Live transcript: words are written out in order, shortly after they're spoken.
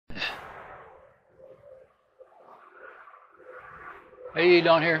Hey,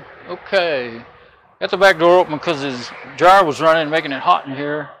 down here. Okay. Got the back door open because his dryer was running, making it hot in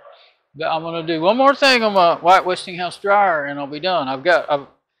here. But I'm gonna do one more thing on my white Westinghouse dryer, and I'll be done.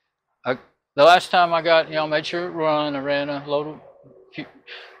 The last time I got, made sure it run. I ran a load of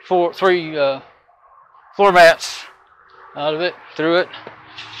three floor mats out of it, threw it,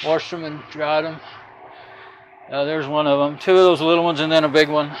 washed them and dried them. There's one of them. Two of those little ones, and then a big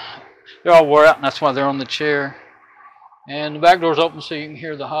one. They're all wore out, and that's why they're on the chair. And the back door's open so you can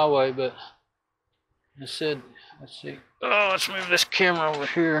hear the highway, but I said, let's see. Oh, let's move this camera over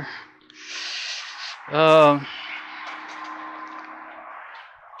here.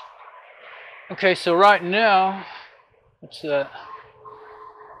 Okay, so right now, what's that?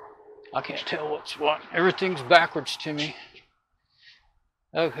 I can't tell what's what. Everything's backwards to me.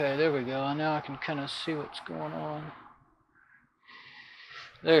 Okay, there we go. Now I can kind of see what's going on.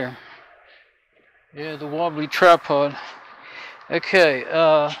 There. Yeah, the wobbly tripod. Okay,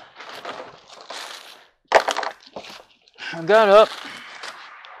 I got up.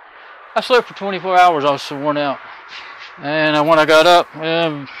 I slept for 24 hours. I was so worn out. And when I got up,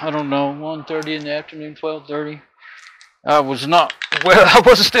 I don't know, 1:30 in the afternoon, 12:30. I was not well. I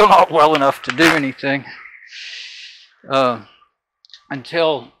was still not well enough to do anything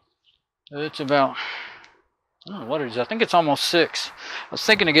until it's about, I don't know what it is. I think it's almost 6. I was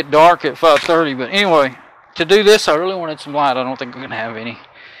thinking to get dark at 5:30, but anyway, to do this, I really wanted some light. I don't think I'm gonna have any.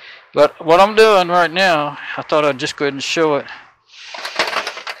 But what I'm doing right now, I thought I'd just go ahead and show it.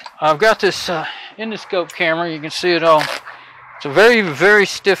 I've got this endoscope camera. You can see it all. It's a very, very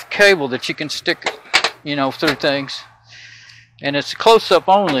stiff cable that you can stick, through things. And it's close-up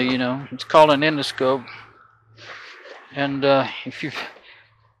only, It's called an endoscope. And if you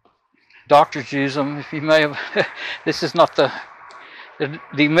doctors use them, if you may have, this is not the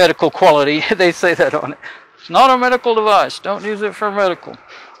medical quality. They say that on it. It's not a medical device. Don't use it for medical.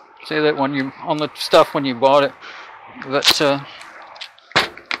 Say that when you on the stuff when you bought it. But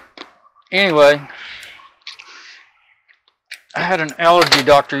anyway, I had an allergy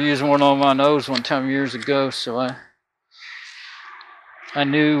doctor using one on my nose one time years ago, so I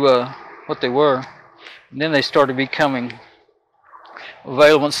knew what they were. And then they started becoming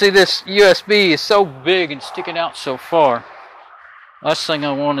available. And see, this USB is so big and sticking out so far. Last thing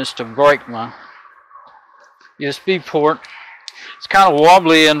I want is to break my USB port. It's kind of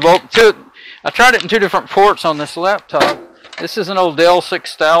wobbly and I tried it in 2 different ports on this laptop. This is an old Dell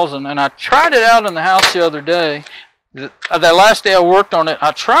 6000, and I tried it out in the house the other day. That last day I worked on it,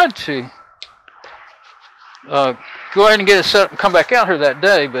 I tried to go ahead and get it set up and come back out here that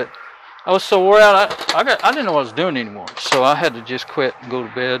day, but I was so wore out, I didn't know what I was doing anymore, so I had to just quit and go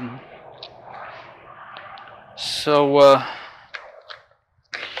to bed. So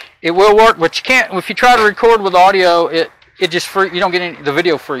it will work, but you can't. If you try to record with audio, it just you don't get any. The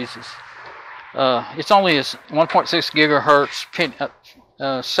video freezes. It's only a 1.6 gigahertz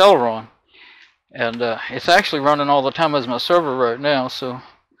Celeron, and it's actually running all the time as my server right now. So,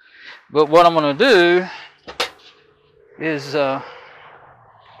 but what I'm going to do is trying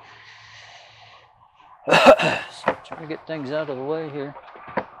to get things out of the way here.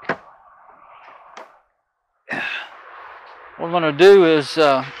 What I'm going to do is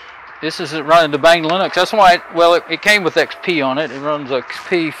this is running the Bang Linux. That's why it came with XP on it. It runs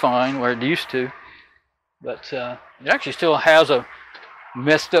XP fine where it used to, but it actually still has a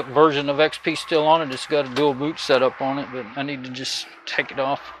messed up version of XP still on it. It's got a dual boot setup on it, but I need to just take it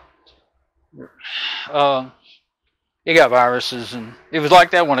off. It got viruses, and it was like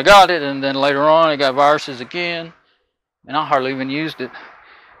that when I got it, and then later on it got viruses again, and I hardly even used it.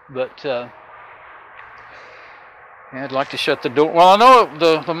 But yeah, I'd like to shut the door. Well, I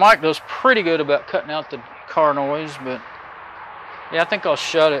know the mic does pretty good about cutting out the car noise, but yeah, I think I'll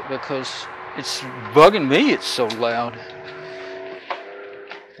shut it because it's bugging me. It's so loud.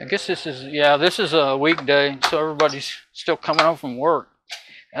 I guess this is a weekday, so everybody's still coming home from work.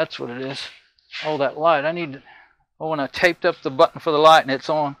 That's what it is. Oh, that light. When I taped up the button for the light and it's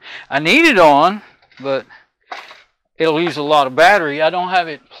on. I need it on, but it'll use a lot of battery. I don't have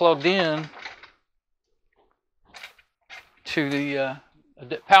it plugged in to the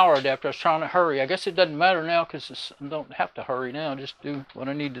power adapter. I was trying to hurry. I guess it doesn't matter now because I don't have to hurry now. Just do what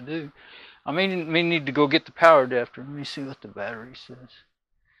I need to do. I may need to go get the power adapter. Let me see what the battery says.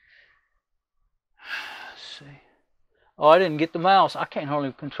 Let's see. Oh, I didn't get the mouse. I can't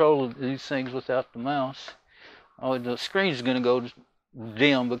hardly control these things without the mouse. Oh, the screen's going to go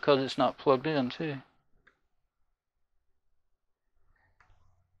dim because it's not plugged in, too.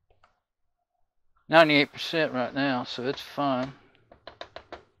 %right now, so it's fine.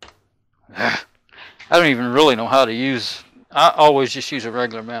 I don't even really know how to use I always just use a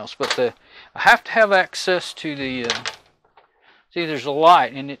regular mouse, but I have to have access to the. See, there's a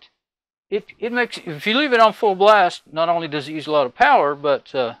light, and it makes, if you leave it on full blast, not only does it use a lot of power,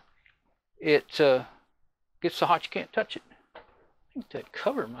 but it gets so hot you can't touch it. I think that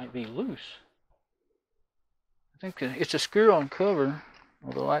cover might be loose. I think it's a screw-on cover,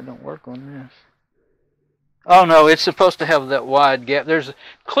 although I don't work on this. Oh no, it's supposed to have that wide gap. There's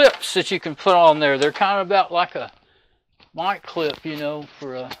clips that you can put on there. They're kind of about like a mic clip, you know,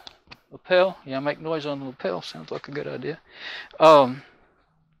 for a lapel. Yeah, make noise on the lapel. Sounds like a good idea.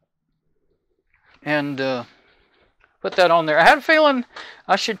 And put that on there. I had a feeling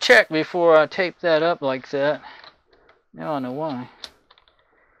I should check before I tape that up like that. Now I know why.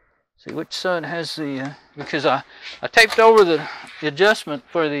 See which side has the, because I taped over the adjustment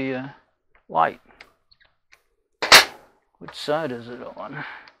for the light. Which side is it on?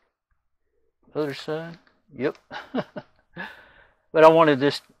 Other side? Yep. But I wanted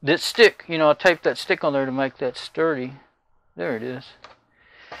this stick, you know, I taped that stick on there to make that sturdy. There it is.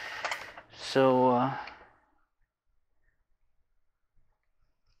 So I'm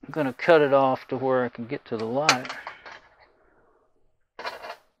going to cut it off to where I can get to the light.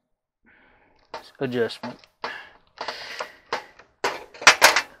 Adjustment. Let's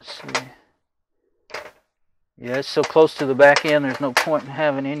see. Yeah, it's so close to the back end, there's no point in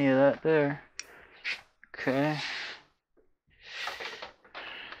having any of that there. Okay.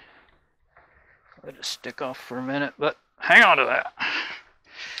 Let it stick off for a minute, but hang on to that.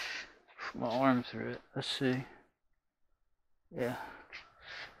 Put my arm through it. Let's see. Yeah.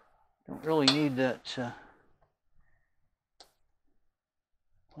 Don't really need that.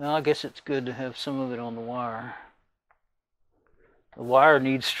 Well, I guess it's good to have some of it on the wire. The wire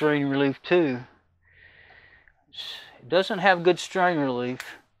needs strain relief too. It doesn't have good strain relief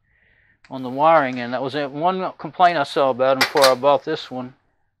on the wiring, and that was one complaint I saw about them before I bought this one.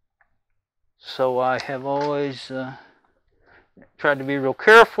 So I have always tried to be real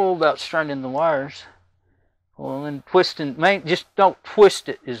careful about straining the wires. Well, and twisting, just don't twist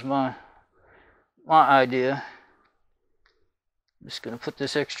it is my idea. I'm just going to put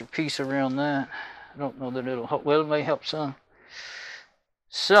this extra piece around that. I don't know that it'll help. Well, it may help some.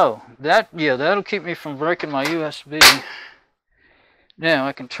 So that, yeah, that'll keep me from breaking my USB. Now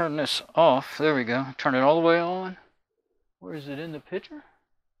I can turn this off. There we go. Turn it all the way on. Where is it in the picture?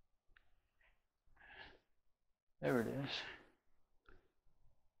 There it is.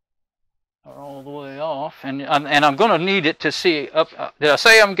 All the way off, and I'm going to need it to see up. Did I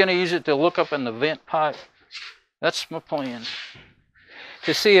say I'm going to use it to look up in the vent pipe? That's my plan.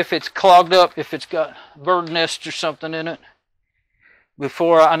 To see if it's clogged up, if it's got bird nest or something in it.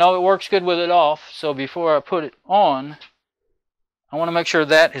 Before, I know it works good with it off, so before I put it on, I want to make sure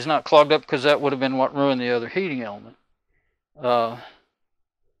that is not clogged up, because that would have been what ruined the other heating element. I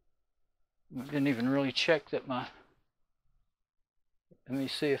didn't even really check that my, let me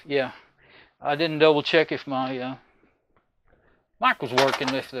see if, yeah, I didn't double check if my mic was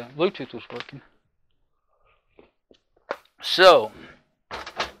working, if the Bluetooth was working. So,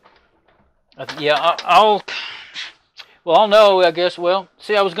 yeah, I'll know, I guess. Well,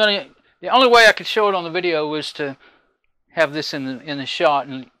 see, I was going to, the only way I could show it on the video was to have this in the shot,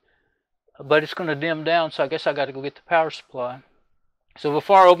 but it's going to dim down, so I guess I got to go get the power supply. So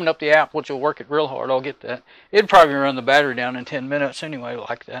before I open up the app, which will work it real hard, I'll get that. It'd probably run the battery down in 10 minutes anyway,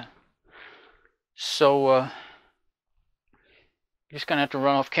 like that. So, just going to have to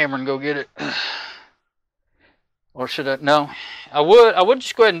run off camera and go get it. Or should I? No, I would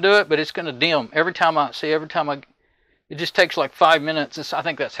just go ahead and do it, but it's going to dim every time it just takes like 5 minutes. I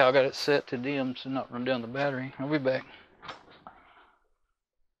think that's how I got it set, to dim, so not run down the battery. I'll be back.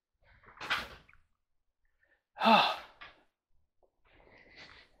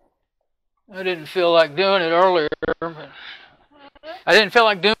 I didn't feel like doing it earlier, but I didn't feel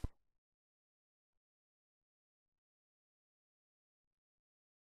like doing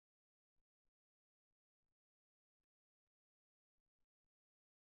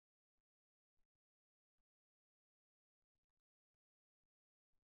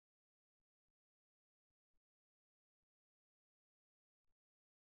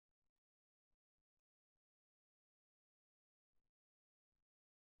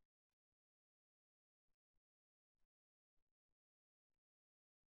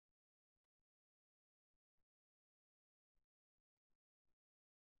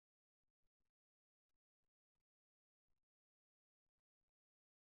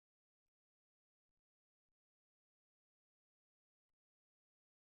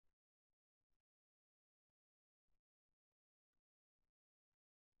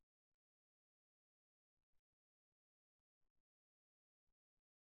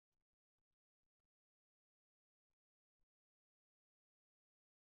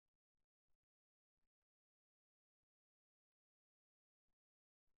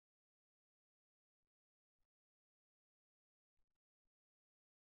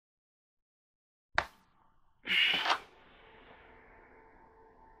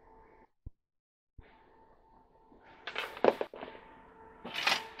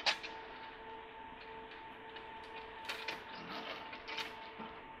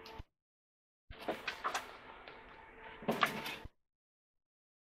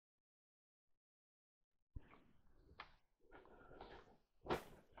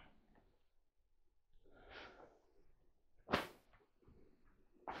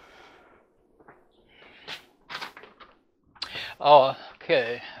Oh,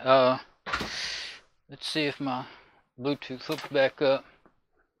 okay. Let's see if my Bluetooth hooks back up.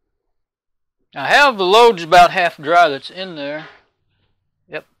 I have the loads about half dry that's in there.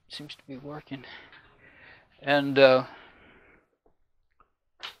 Yep, seems to be working. And yeah,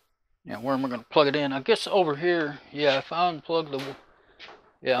 where am I going to plug it in? I guess over here. Yeah, if I unplug the,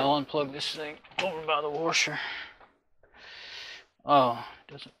 yeah, I'll unplug this thing over by the washer. Oh,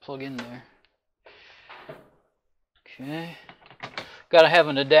 it doesn't plug in there. Okay. Gotta have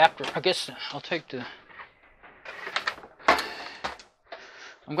an adapter. I guess I'll take the,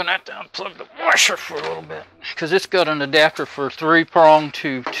 I'm gonna have to unplug the washer for a little bit because it's got an adapter for 3-prong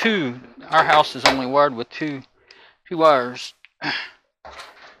to 2. Our house is only wired with two wires,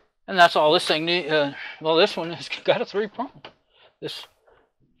 and that's all this thing needs. Well, this one has got a 3-prong. This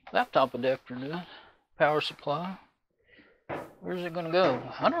laptop adapter does. Power supply. Where's it gonna go?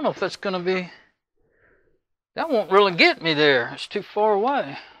 I don't know if that's gonna be. That won't really get me there. It's too far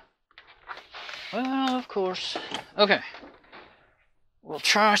away. Well, of course. Okay. We'll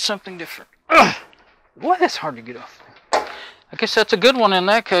try something different. Ugh. Boy, that's hard to get off. I guess that's a good one in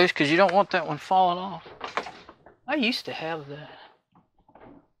that case because you don't want that one falling off. I used to have that.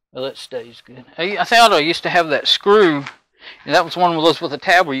 Well, that stays good. I thought I used to have that screw. And that was one of those with a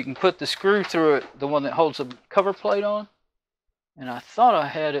tab where you can put the screw through it, the one that holds the cover plate on. And I thought I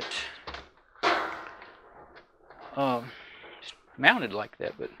had it mounted like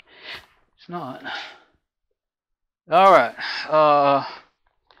that, but it's not. All right.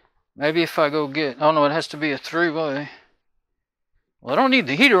 Maybe if I go get, oh no, it has to be a 3-way. Well, I don't need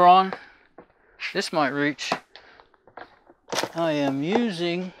the heater on. This might reach. I am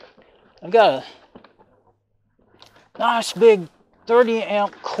using, I've got a nice big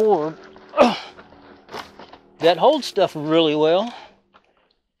 30-amp cord that holds stuff really well.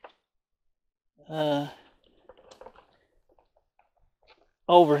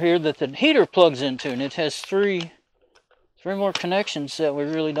 Over here that the heater plugs into, and it has three more connections that we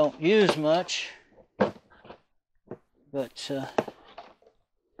really don't use much, but so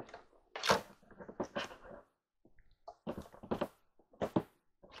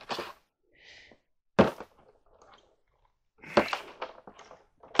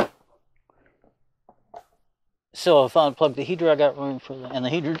if I unplug the heater, I got room for that, and the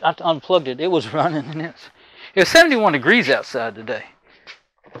heater, I unplugged it, it was running, and it was 71 degrees outside today.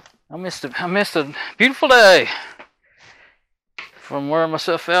 I missed a beautiful day from wearing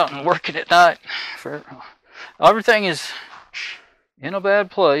myself out and working at night. Everything is in a bad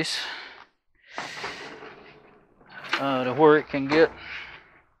place to where it can get.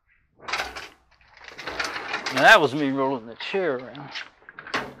 Now that was me rolling the chair around,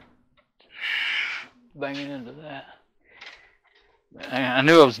 banging into that. I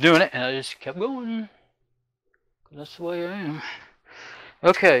knew I was doing it, and I just kept going. That's the way I am.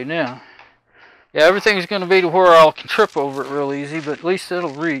 Okay, now, yeah, everything's going to be to where I can trip over it real easy, but at least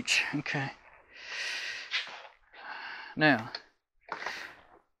it'll reach. Okay. Now,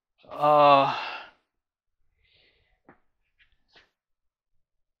 I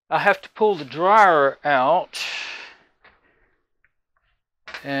have to pull the dryer out,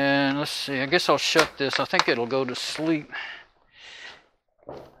 and let's see, I guess I'll shut this. I think it'll go to sleep.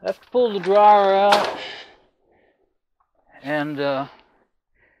 I have to pull the dryer out, and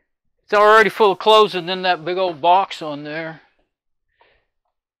it's already full of clothes, and then that big old box on there.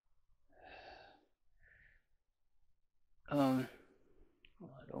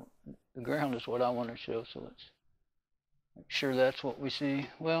 The ground is what I want to show, so let's make sure that's what we see.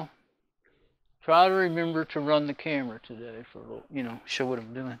 Well, try to remember to run the camera today for a little, you know, show what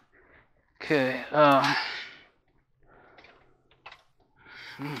I'm doing. Okay. A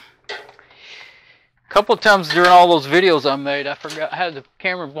couple of times during all those videos I made, I forgot I had the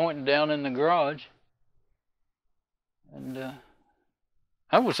camera pointing down in the garage, and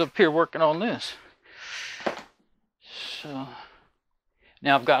I was up here working on this. So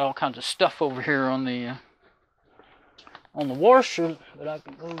now I've got all kinds of stuff over here on the washer, but I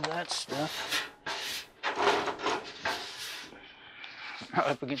can move that stuff right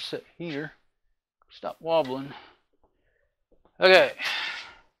up against that heater. Stop wobbling. Okay.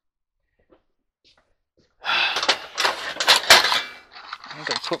 I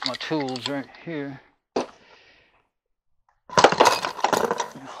think I put my tools right here.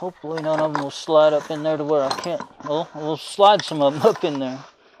 Hopefully none of them will slide up in there to where I can't. Well, we'll slide some of them up in there.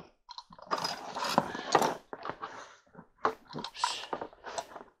 Oops.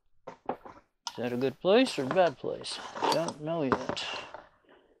 Is that a good place or a bad place? I don't know yet.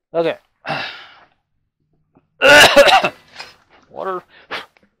 Okay. Water.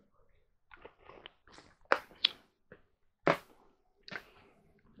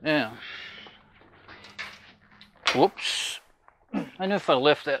 Even if I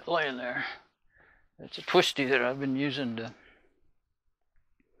left that laying there. It's a twisty that I've been using to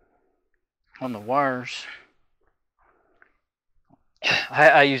on the wires.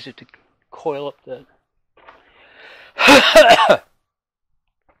 I use it to coil up that.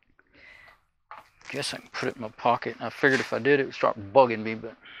 Guess I can put it in my pocket. I figured if I did, it would start bugging me.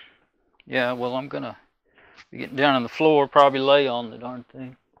 But yeah, well, I'm gonna be getting down on the floor, probably lay on the darn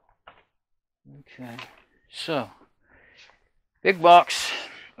thing. Okay, so big box.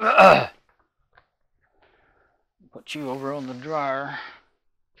 Put you over on the dryer.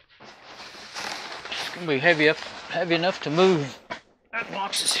 It's gonna be heavy enough to move. That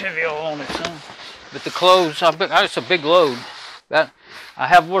box is heavy all on its own. But the clothes, it's a big load. That I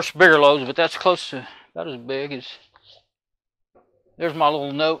have worse, bigger loads, but that's close to about as big as. There's my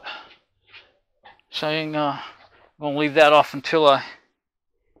little note saying I'm gonna leave that off until I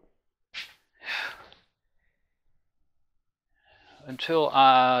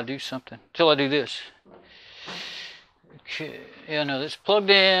do something. Until I do this. Okay, yeah, no, it's plugged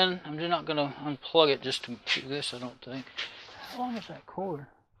in. I'm just not gonna unplug it just to do this, I don't think. How long is that cord?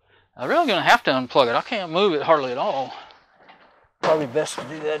 I'm really gonna have to unplug it. I can't move it hardly at all. Probably best to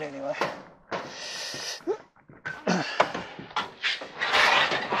do that anyway.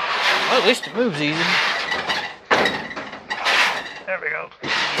 Well, at least it moves easy. There we go.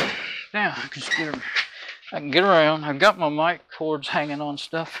 Now I can get around. I've got my mic cords hanging on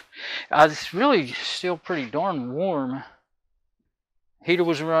stuff. It's really still pretty darn warm. Heater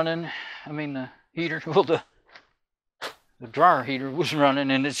was running. I mean the heater, well the dryer heater was running,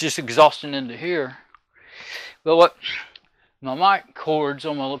 and it's just exhausting into here. But what? My mic cords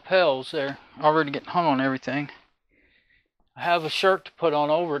on my lapels, they're already getting hung on everything. I have a shirt to put on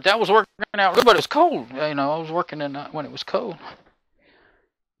over it. That was working out, but it was cold. You know, I was working in when it was cold.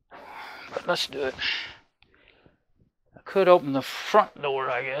 But let's do it. I could open the front door,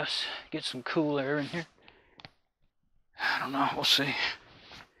 I guess. Get some cool air in here. I don't know. We'll see.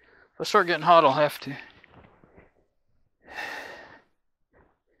 If I start getting hot, I'll have to.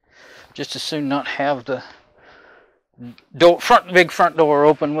 Just as soon not have the big front door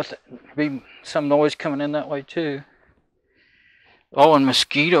open with it. Be some noise coming in that way too. Oh, and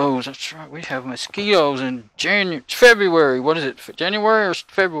mosquitoes. That's right. We have mosquitoes in February. What is it? January or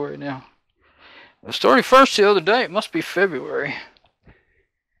February now? It was 31st the other day. It must be February.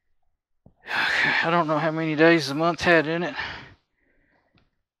 I don't know how many days the month had in it.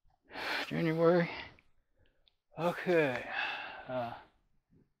 January. Okay.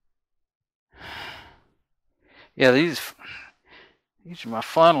 Yeah, these are my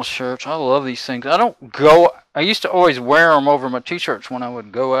flannel shirts. I love these things. I used to always wear them over my t-shirts when I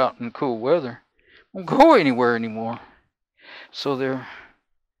would go out in cool weather. I don't go anywhere anymore. So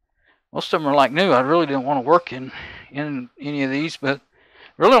most of them are like new. I really didn't want to work in any of these, but I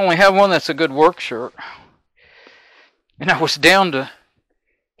really only have one that's a good work shirt. And I was down to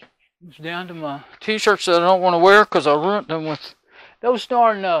my t-shirts that I don't want to wear because I ruined them with those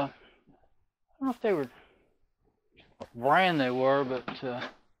darn, I don't know if they were, what brand they were, but I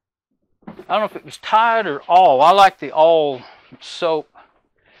don't know if it was Tide or All. I like the All soap.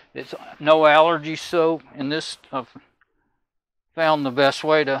 It's no allergy soap, and this I've found the best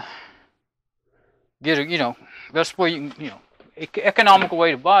way to get it, best way you can, economical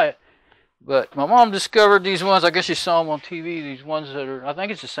way to buy it. But my mom discovered these ones. I guess you saw them on TV. These ones that are, I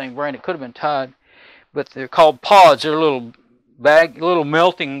think it's the same brand. It could have been Tide, but they're called pods. They're little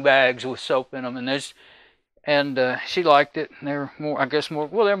melting bags with soap in them, and she liked it. And they're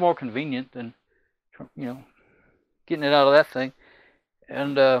they're more convenient than, getting it out of that thing.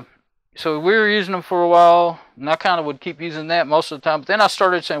 And so we were using them for a while, and I kind of would keep using that most of the time. But then I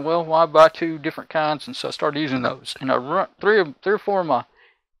started saying, well, why buy two different kinds? And so I started using those. And I run three or four of my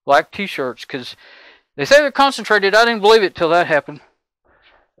black t-shirts because they say they're concentrated. I didn't believe it till that happened.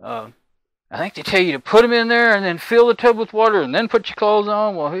 I think they tell you to put them in there and then fill the tub with water and then put your clothes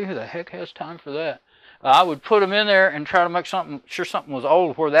on. Well, who the heck has time for that? I would put them in there and try to make sure something was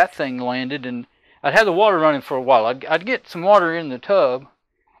old where that thing landed, and I'd have the water running for a while. I'd get some water in the tub,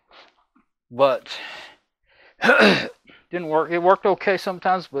 but didn't work. It worked okay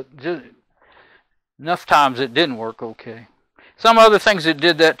sometimes, but just enough times it didn't work okay. Some other things that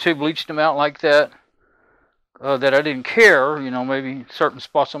did that too, bleached them out like that, that I didn't care, maybe certain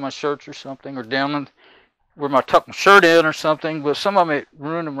spots on my shirts or something, or down where I tuck my shirt in or something, but some of them, it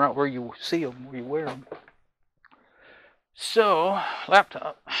ruined them right where you see them, where you wear them. So,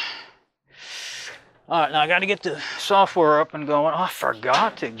 laptop. Alright, now I got to get the software up and going. Oh, I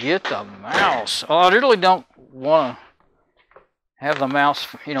forgot to get the mouse. Oh, I really don't want to have the mouse,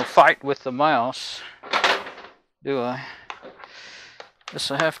 fight with the mouse, do I? Guess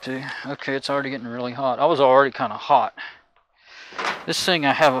I have to. Okay, it's already getting really hot. I was already kind of hot. This thing,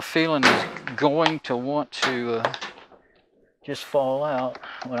 I have a feeling, is going to want to just fall out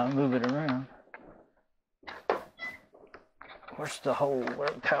when I move it around. Where's the hole where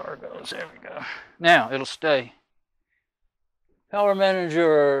the power goes? There we go. Now, it'll stay. Power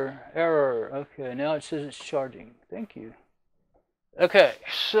manager error. Okay, now it says it's charging. Thank you. Okay,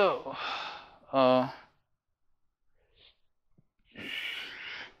 so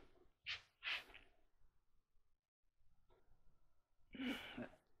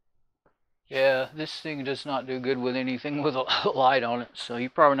yeah, this thing does not do good with anything with a light on it, so you're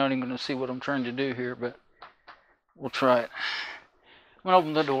probably not even going to see what I'm trying to do here, but we'll try it. I'm going to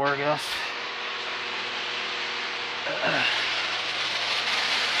open the door, I guess.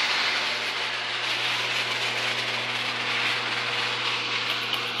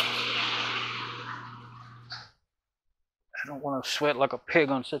 I don't want to sweat like a pig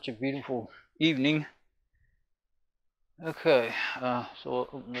on such a beautiful evening. Okay, so we'll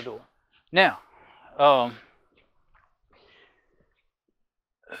open the door. Now,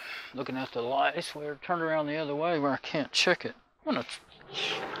 looking at the light, I swear, turn around the other way where I can't check it. I'm going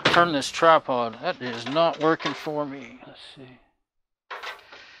to turn this tripod. That is not working for me. Let's see.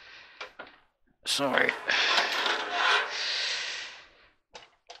 Sorry.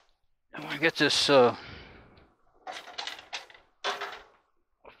 I'm going to get this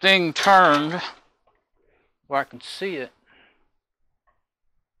thing turned where I can see it.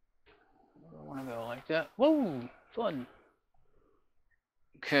 I want to go like that. Whoa, fun.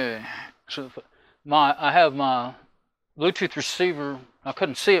 Okay, so I have my Bluetooth receiver. I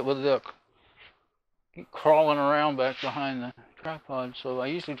couldn't see it with the keep crawling around back behind the tripod, so I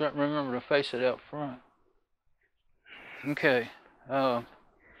usually remember to face it out front. Okay, I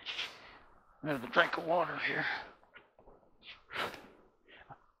have a drink of water here.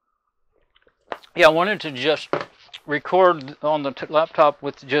 Yeah, I wanted to just record on the laptop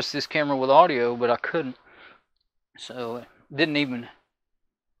with just this camera with audio, but I couldn't, so it didn't even.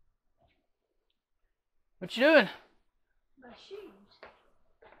 What you doing? My shoes.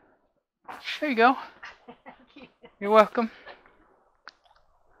 There you go. You're welcome.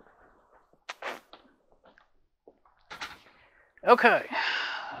 Okay.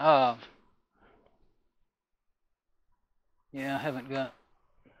 Yeah, I haven't got.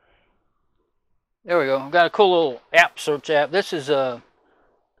 There we go. I've got a cool little app search app. This is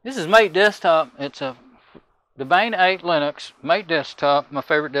Mate Desktop. It's a Debian 8 Linux Mate Desktop, my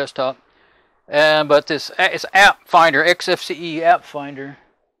favorite desktop. But this it's App Finder, XFCE App Finder,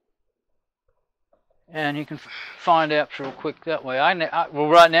 and you can find apps real quick that way. Well,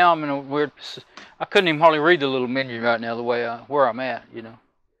 right now I'm in a weird. I couldn't even hardly read the little menu right now the way where I'm at, you know.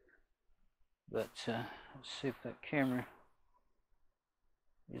 But let's see if that camera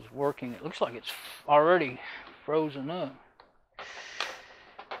is working. It looks like it's already frozen up.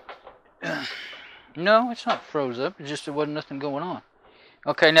 No, it's not froze up. It's just there wasn't nothing going on.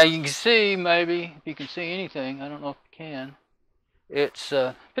 Okay, now you can see, maybe, if you can see anything, I don't know if you can, it's,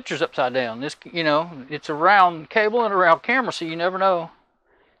 picture's upside down. This, you know, it's a round cable and a round camera, so you never know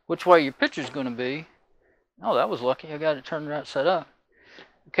which way your picture's going to be. Oh, that was lucky. I got it turned right side up.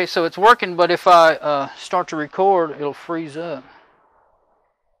 Okay, so it's working, but if I start to record, it'll freeze up.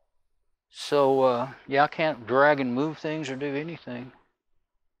 So, yeah, I can't drag and move things or do anything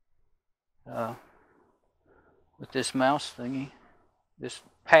with this mouse thingy. This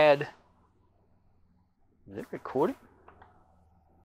pad. Is it recording?